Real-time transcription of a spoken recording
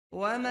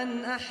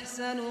ومن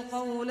أحسن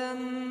قولا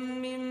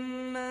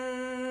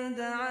ممن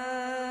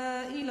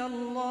دعا إلى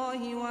الله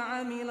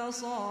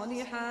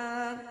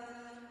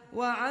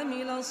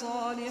وعمل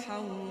صالحا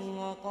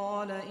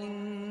وقال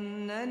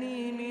إنني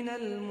من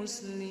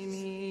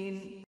المسلمين.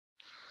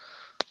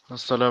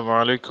 السلام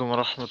عليكم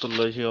ورحمة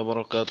الله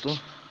وبركاته.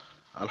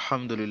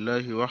 الحمد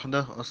لله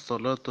وحده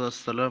الصلاة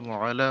والسلام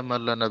على من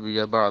لا نبي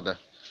بعده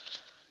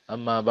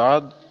أما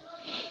بعد.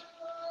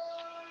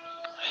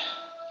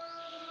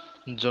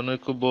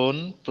 জনৈক বোন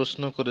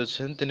প্রশ্ন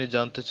করেছেন, তিনি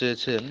জানতে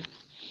চেয়েছেন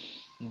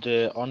যে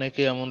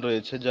অনেকে এমন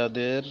রয়েছে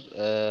যাদের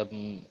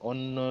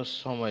অন্য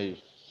সময়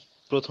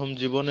প্রথম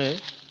জীবনে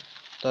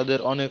তাদের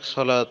অনেক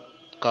সালাত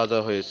কাজা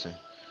হয়েছে।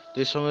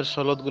 এই সময়ের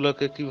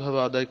সালাতগুলোকে কিভাবে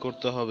আদায়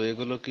করতে হবে,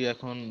 এগুলো কি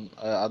এখন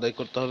আদায়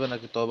করতে হবে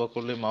নাকি তওবা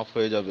করলে মাফ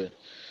হয়ে যাবে?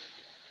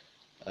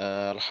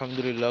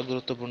 আলহামদুলিল্লাহ,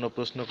 গুরুত্বপূর্ণ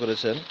প্রশ্ন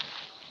করেছেন।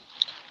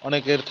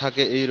 অনেকের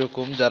থাকে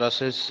এইরকম যারা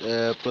শেষ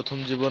প্রথম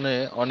জীবনে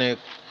অনেক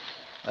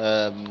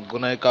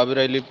গুনাহে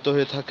কাবিরায় লিপ্ত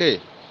হয়ে থাকে,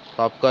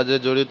 পাপ কাজে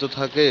জড়িত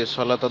থাকে,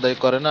 সালাত আদায়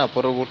করে না,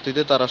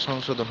 পরবর্তীতে তারা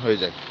সংশোধন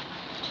হয়ে যায়।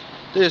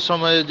 তো এই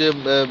সময়ে যে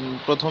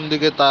প্রথম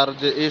দিকে তার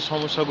যে এই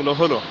সমস্যাগুলো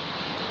হলো,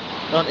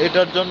 কারণ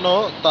এটার জন্য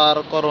তার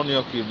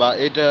করণীয় কি, বা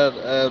এটার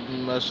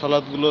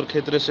সালাতগুলোর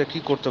ক্ষেত্রে সে কি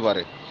করতে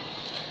পারে?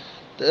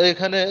 তো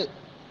এখানে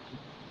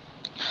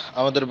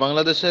আমাদের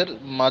বাংলাদেশের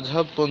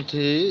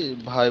মাযহাবপন্থী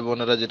ভাই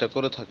বোনেরা যেটা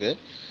করে থাকে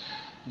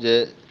যে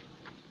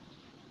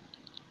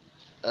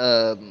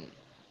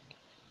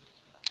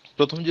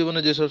প্রথম জীবনে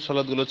যেসব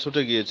সালাতগুলো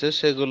ছুটে গিয়েছে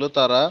সেগুলো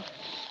তারা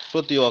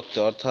প্রতি ওয়াক্তে,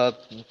 অর্থাৎ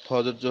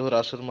ফজর, জোহর,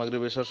 আসর,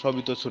 মাগরিব, এশা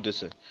সবই তো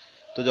ছুটেছে।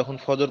 তো যখন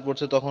ফজর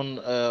পড়ছে তখন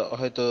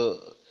হয়তো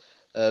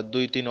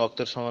 2-3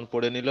 ওয়াক্তের সমান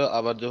পড়ে নিল,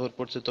 আবার জোহর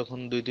পড়ছে তখন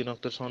 2-3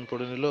 ওয়াক্তের সমান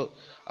পড়ে নিল,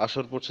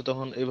 আসর পড়ছে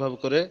তখন এভাবে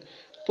করে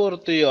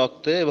প্রতি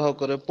ওয়াক্তে এভাবে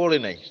করে পড়ে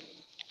নাই।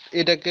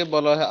 এটাকে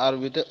বলা হয়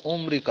আরবিতে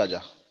উমরি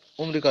কাজা।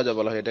 উমরি কাজা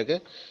বলা হয় এটাকে।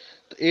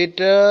 তো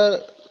এটা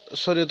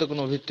শরীয়তে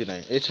কোনো ভিত্তি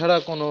নাই। এছাড়া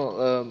কোনো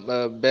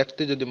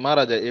ব্যক্তি যদি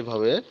মারা যায়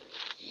এভাবে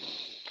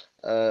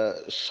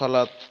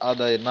সালাত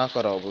আদায় না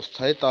করা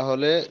অবস্থায়,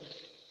 তাহলে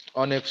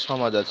অনেক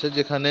সমাজ আছে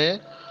যেখানে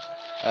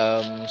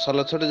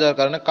সালাত ছুটে যাওয়ার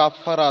কারণে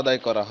কাফারা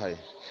আদায় করা হয়,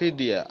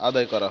 ফিদিয়া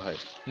আদায় করা হয়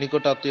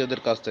নিকট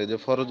আত্মীয়দের কাছ থেকে, যে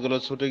ফরজগুলো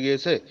ছুটে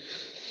গিয়েছে,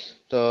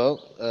 তো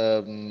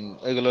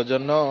এগুলোর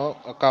জন্য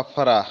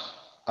কাফারা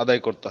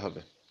আদায় করতে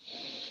হবে।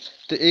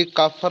 তো এই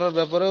কাফারার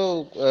ব্যাপারেও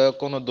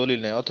কোনো দলিল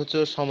নেই, অথচ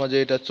সমাজে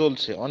এটা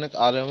চলছে, অনেক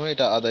আলেমও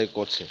এটা আদায়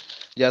করছে,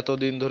 যে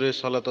এতদিন ধরে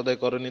সালাত আদায়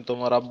করেনি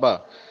তোমার আব্বা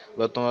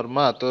বা তোমার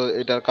মা, তো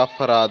এটার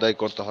কাফারা আদায়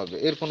করতে হবে।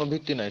 এর কোনো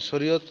ভিত্তি নাই,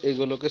 শরীয়ত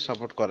এগুলোকে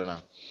সাপোর্ট করে না।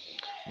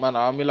 মান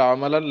আমিলা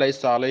আমালান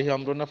লাইসা আলাইহি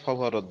আমরুনা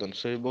ফাহুয়া রাদ্দুন,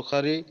 সহিহ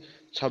বুখারী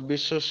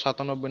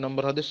 2697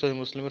 নম্বর হাদিস, সহিহ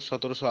মুসলিমের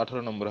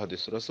 1718 নম্বর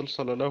হাদিস। রাসূল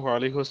সাল্লাল্লাহু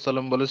আলাইহি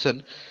ওয়াসাল্লাম বলেছেন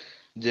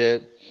যে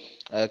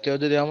কেউ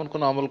যদি এমন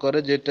কোনো আমল করে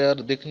যেটার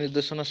দিক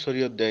নির্দেশনা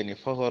শরীয়ত দেয়নি,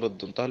 ফাহুয়া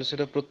রাদ্দুন, তাহলে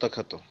সেটা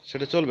প্রত্যাখ্যাত,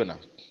 সেটা চলবে না।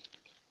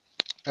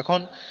 এখন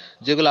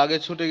যেগুলো আগে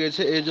ছুটে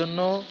গেছে এই জন্য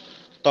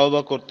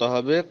তওবা করতে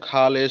হবে,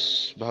 খালেস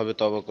ভাবে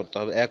তওবা করতে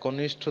হবে,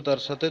 একনিষ্ঠতার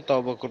সাথে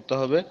তওবা করতে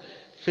হবে,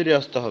 ফিরে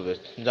আসতে হবে,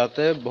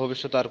 যাতে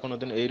ভবিষ্যতে আর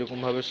কোনোদিন এইরকম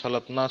ভাবে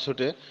সালাত না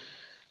ছুটে।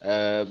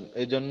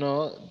 এই জন্য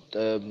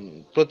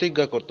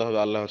প্রতিজ্ঞা করতে হবে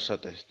আল্লাহর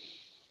সাথে।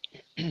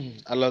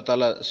 আল্লাহ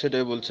তাআলা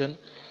সেটাই বলছেন,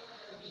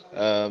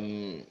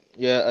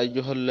 ইয়া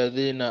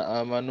আইয়ুহাল্লাযীনা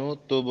আমানু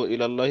তুবু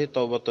ইলাল্লাহি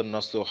তাওবাতান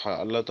নাসুহা।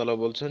 আল্লাহ তাআলা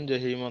বলছেন যে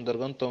হে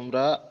ঈমানদারগণ,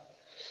 তোমরা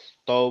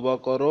তওবা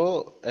করো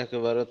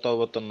একেবারে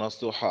তাওবাতান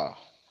নাসুহা,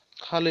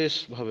 খালিস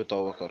ভাবে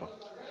তওবা করো।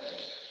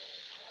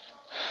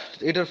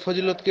 এটার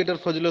ফজিলত কি? এটার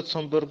ফজিলত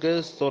সম্পর্কে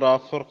সূরা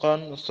ফুরকান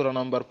সূরা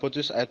নাম্বার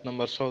 25 আয়াত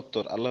নাম্বার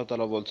 77 আল্লাহ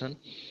তাআলা বলছেন,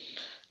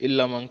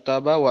 ইল্লা মান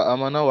তাবা ওয়া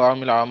আমানা ওয়া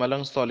আমিলা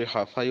আমালান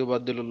সলিহা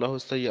ফায়ুবাদদিলুল্লাহু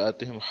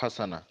সাইয়্যাতিহিম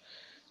হাসানা।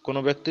 কোন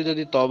ব্যক্তি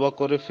যদি তওবা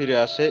করে ফিরে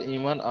আসে,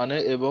 ঈমান আনে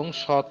এবং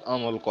সৎ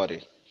আমল করে,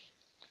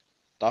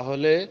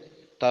 তাহলে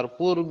তার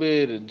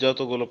পূর্বের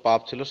যতগুলো পাপ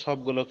ছিল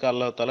সবগুলোকে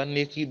আল্লাহ তাআলা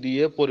নেকি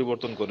দিয়ে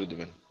পরিবর্তন করে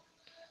দিবেন।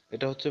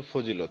 এটা হচ্ছে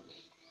ফজিলত।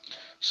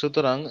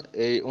 সুতরাং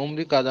এই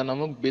উমরি কাজা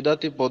নামক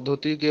বিদাতি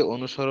পদ্ধতিকে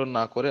অনুসরণ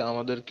না করে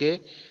আমাদেরকে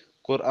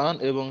কোরআন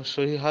এবং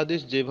সহিহ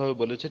হাদিস যেভাবে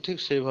বলেছে ঠিক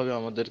সেইভাবে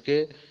আমাদেরকে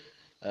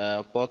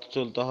পথ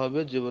চলতে হবে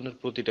জীবনের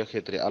প্রতিটা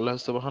ক্ষেত্রে। আল্লাহ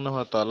সুবহানাহু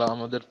ওয়া তাআলা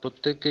আমাদের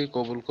প্রত্যেককেই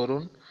কবুল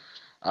করুন,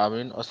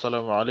 আমিন।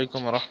 আসসালামু আলাইকুম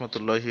ওয়া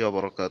রাহমাতুল্লাহি ওয়া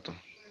বারাকাতুহু।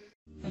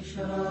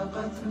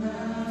 أشرقت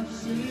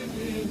نفسي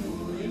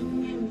بنور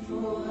من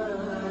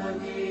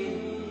فؤادي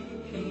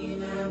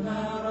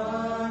حينما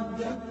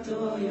رددت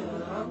يا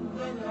رب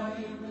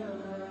العالمين.